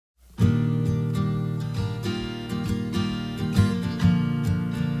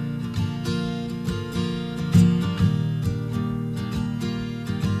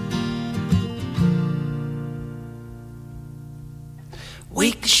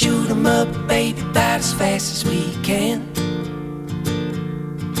shoot 'em up, baby, about as fast as we can.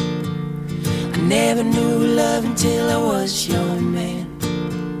 I never knew love until I was your man.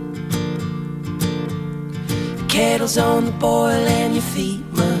 The kettle's on the boil and your feet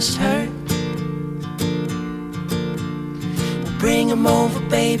must hurt. Bring 'em over,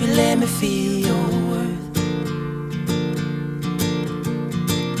 baby, let me feel your worth.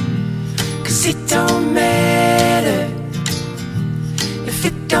 'Cause it don't matter if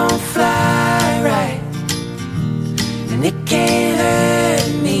it don't fly right, and it can't hurt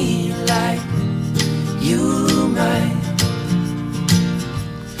me like you might,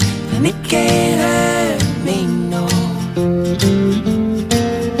 and it can't hurt me, no.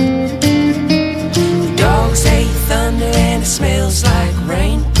 The dogs hate thunder and it smells like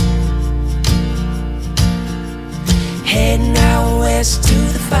rain. Heading out west to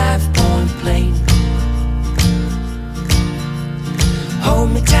the 5-point plane. Hold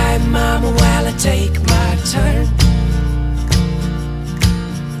me tight, mama, while I take my turn.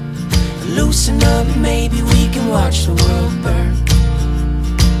 Loosen up, maybe we can watch the world burn.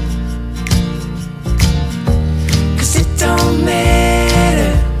 'Cause it don't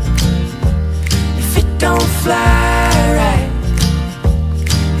matter if it don't fly right,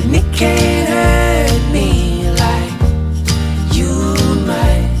 and it can't hurt me like you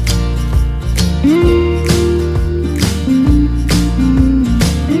might.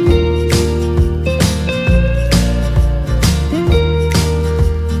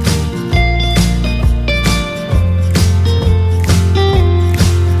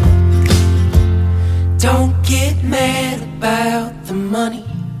 Don't get mad about the money.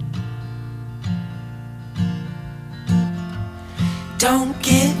 Don't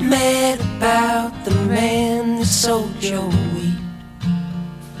get mad about the man that sold your weed.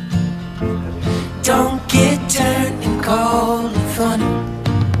 Don't get turned and called